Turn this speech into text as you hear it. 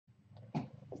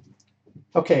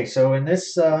Okay, so in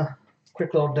this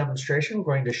quick little demonstration,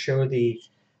 we're going to show the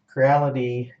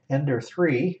Creality Ender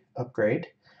 3 upgrade.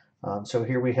 So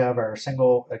here we have our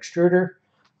single extruder.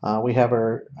 We have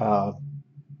our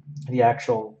the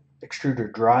actual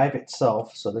extruder drive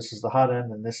itself. So this is the hot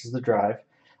end and this is the drive.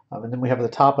 And then we have the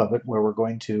top of it where we're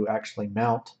going to actually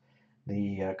mount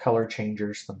the color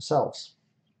changers themselves.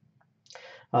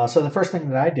 So the first thing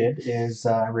that I did is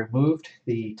I removed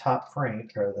the top frame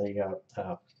or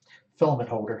the filament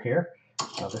holder here.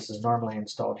 This is normally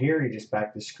installed here. You just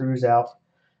back the screws out.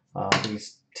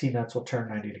 These T-nuts will turn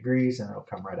 90 degrees and it'll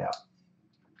come right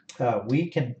out. We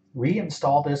can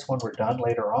reinstall this when we're done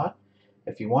later on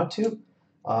if you want to.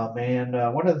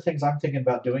 One of the things I'm thinking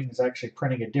about doing is actually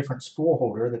printing a different spool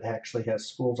holder that actually has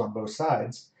spools on both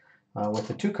sides with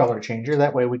the two color changer.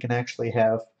 That way we can actually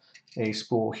have a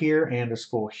spool here and a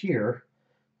spool here,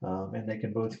 and they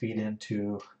can both feed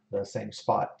into the same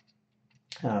spot.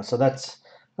 So that's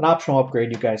an optional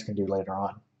upgrade you guys can do later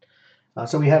on.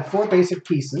 So we have four basic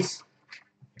pieces.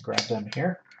 Grab them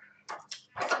here.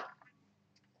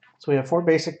 So we have four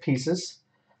basic pieces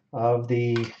of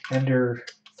the Ender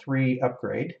 3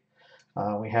 upgrade.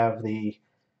 We have the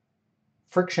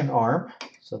friction arm.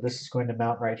 So this is going to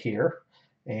mount right here.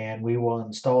 And we will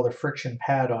install the friction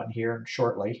pad on here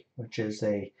shortly, which is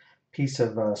a piece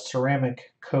of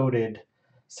ceramic coated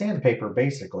sandpaper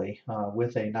basically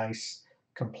with a nice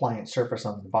compliant surface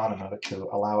on the bottom of it to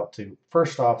allow it to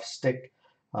first off stick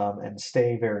and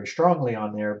stay very strongly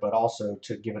on there, but also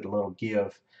to give it a little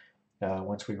give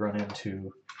once we run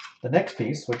into the next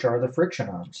piece, which are the friction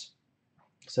arms.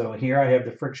 So here I have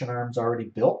the friction arms already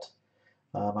built.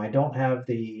 I don't have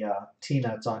the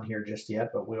T-nuts on here just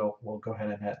yet, but we'll go ahead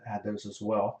and add those as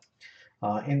well.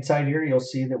 Inside here you'll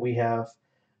see that we have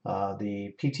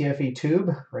the PTFE tube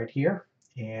right here,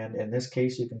 and in this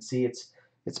case you can see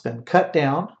it's been cut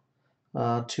down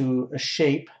to a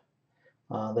shape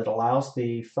that allows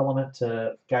the filament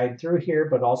to guide through here,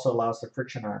 but also allows the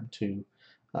friction arm to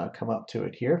come up to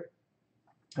it here.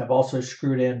 I've also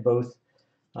screwed in both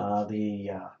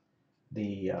the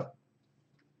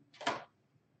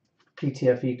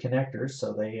PTFE connectors,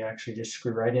 so they actually just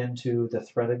screw right into the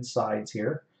threaded sides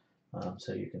here.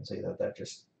 So you can see that that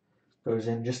just goes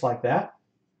in just like that.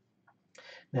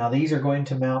 Now these are going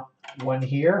to mount one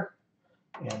here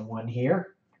and one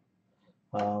here.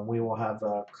 We will have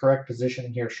a correct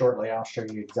positioning here shortly. I'll show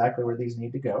you exactly where these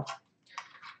need to go.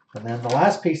 And then the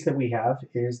last piece that we have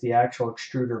is the actual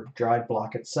extruder drive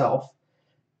block itself.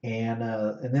 And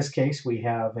in this case, we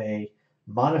have a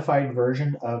modified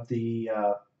version of the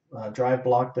drive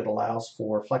block that allows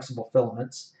for flexible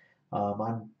filaments.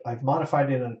 I've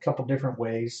modified it in a couple different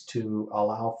ways to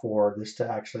allow for this to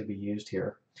actually be used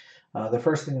here. The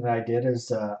first thing that I did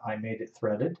is I made it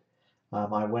threaded.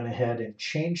 I went ahead and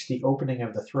changed the opening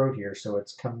of the throat here so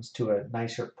it comes to a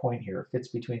nicer point here. It fits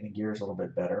between the gears a little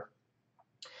bit better.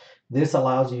 This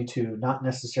allows you to not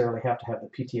necessarily have to have the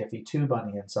PTFE tube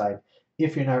on the inside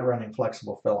if you're not running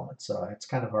flexible filaments. So it's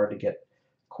kind of hard to get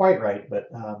quite right, but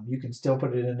you can still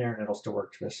put it in there and it'll still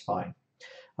work just fine.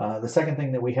 The second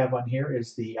thing that we have on here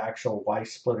is the actual Y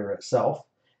splitter itself.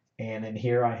 And in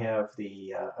here I have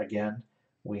the, again,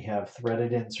 we have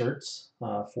threaded inserts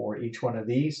for each one of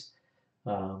these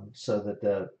so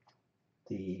that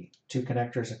the two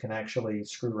connectors can actually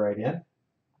screw right in.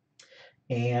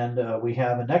 And we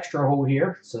have an extra hole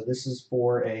here. So this is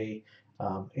for a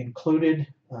included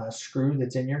screw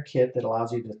that's in your kit that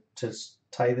allows you to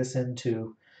tie this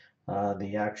into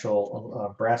the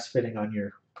actual brass fitting on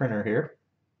your printer here.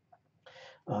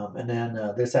 And then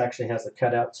this actually has a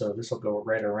cutout, so this will go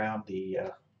right around the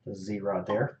Z-rod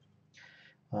there.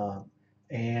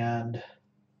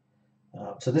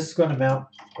 So this is going to mount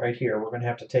right here. We're going to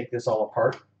have to take this all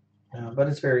apart, but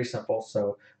it's very simple.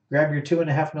 So grab your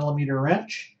 2.5 millimeter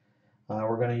wrench.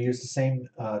 We're going to use the same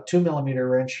 2 millimeter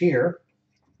wrench here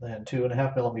and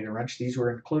 2.5 millimeter wrench. These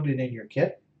were included in your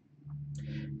kit.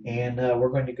 And we're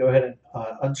going to go ahead and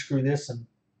unscrew this and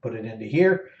put it into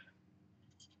here.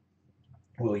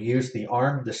 We'll use the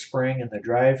arm, the spring, and the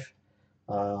drive.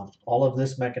 All of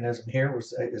this mechanism here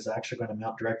is actually going to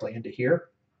mount directly into here.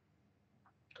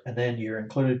 And then your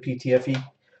included PTFE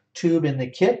tube in the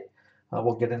kit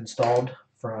will get installed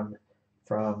from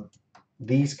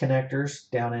these connectors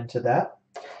down into that.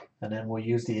 And then we'll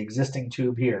use the existing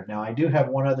tube here. Now I do have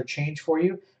one other change for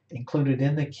you. Included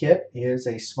in the kit is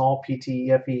a small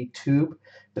PTFE tube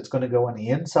that's going to go on the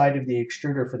inside of the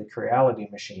extruder for the Creality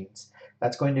machines.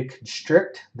 That's going to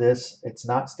constrict this. It's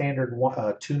not standard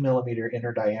 2 millimeter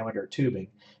inner diameter tubing.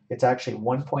 It's actually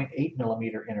 1.8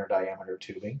 millimeter inner diameter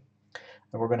tubing.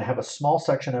 And we're going to have a small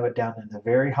section of it down in the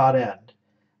very hot end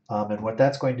And what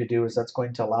that's going to do is that's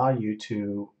going to allow you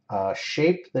to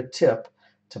shape the tip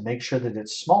to make sure that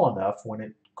it's small enough when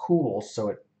it cools, so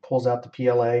it pulls out the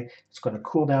PLA. It's going to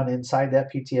cool down inside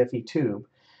that PTFE tube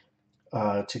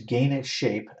to gain its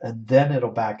shape, and then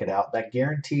it'll back it out. That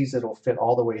guarantees it'll fit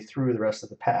all the way through the rest of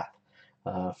the path,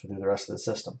 through the rest of the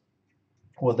system.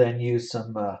 We'll then use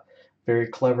some very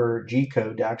clever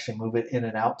G-code to actually move it in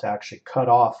and out to actually cut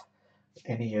off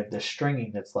any of the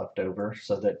stringing that's left over,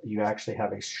 so that you actually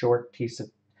have a short piece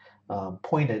of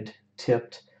pointed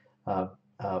tipped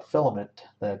filament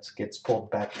that gets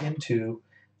pulled back into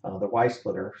the Y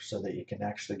splitter, so that you can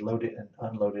actually load it and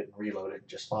unload it and reload it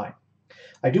just fine.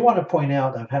 I do want to point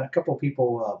out, I've had a couple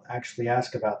people actually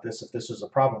ask about this, if this was a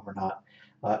problem or not.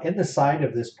 In the side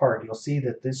of this part, you'll see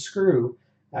that this screw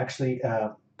actually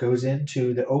goes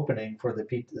into the opening for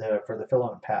the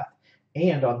filament path.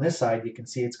 And on this side, you can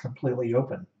see it's completely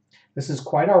open. This is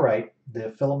quite all right.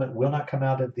 The filament will not come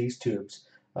out of these tubes.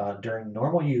 During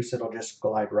normal use, it'll just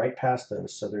glide right past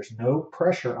those, so there's no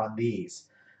pressure on these.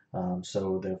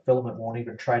 So the filament won't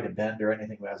even try to bend or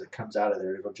anything as it comes out of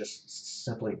there. It'll just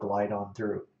simply glide on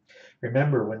through.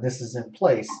 Remember, when this is in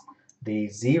place, the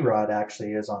Z-rod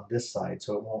actually is on this side,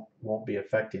 so it won't be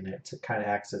affecting it. It kind of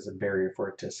acts as a barrier for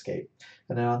it to escape.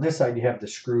 And then on this side, you have the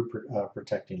screw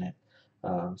protecting it,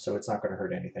 so it's not going to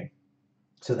hurt anything.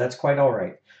 So that's quite all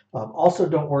right. Also,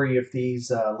 don't worry if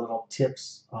these little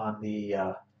tips on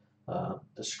the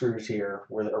screws here,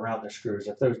 around the screws,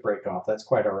 if those break off, that's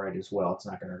quite all right as well. It's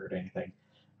not going to hurt anything.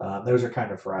 Those are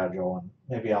kind of fragile, and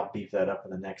maybe I'll beef that up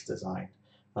in the next design.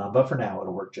 But for now,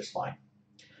 it'll work just fine.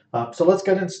 So let's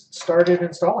get started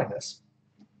installing this.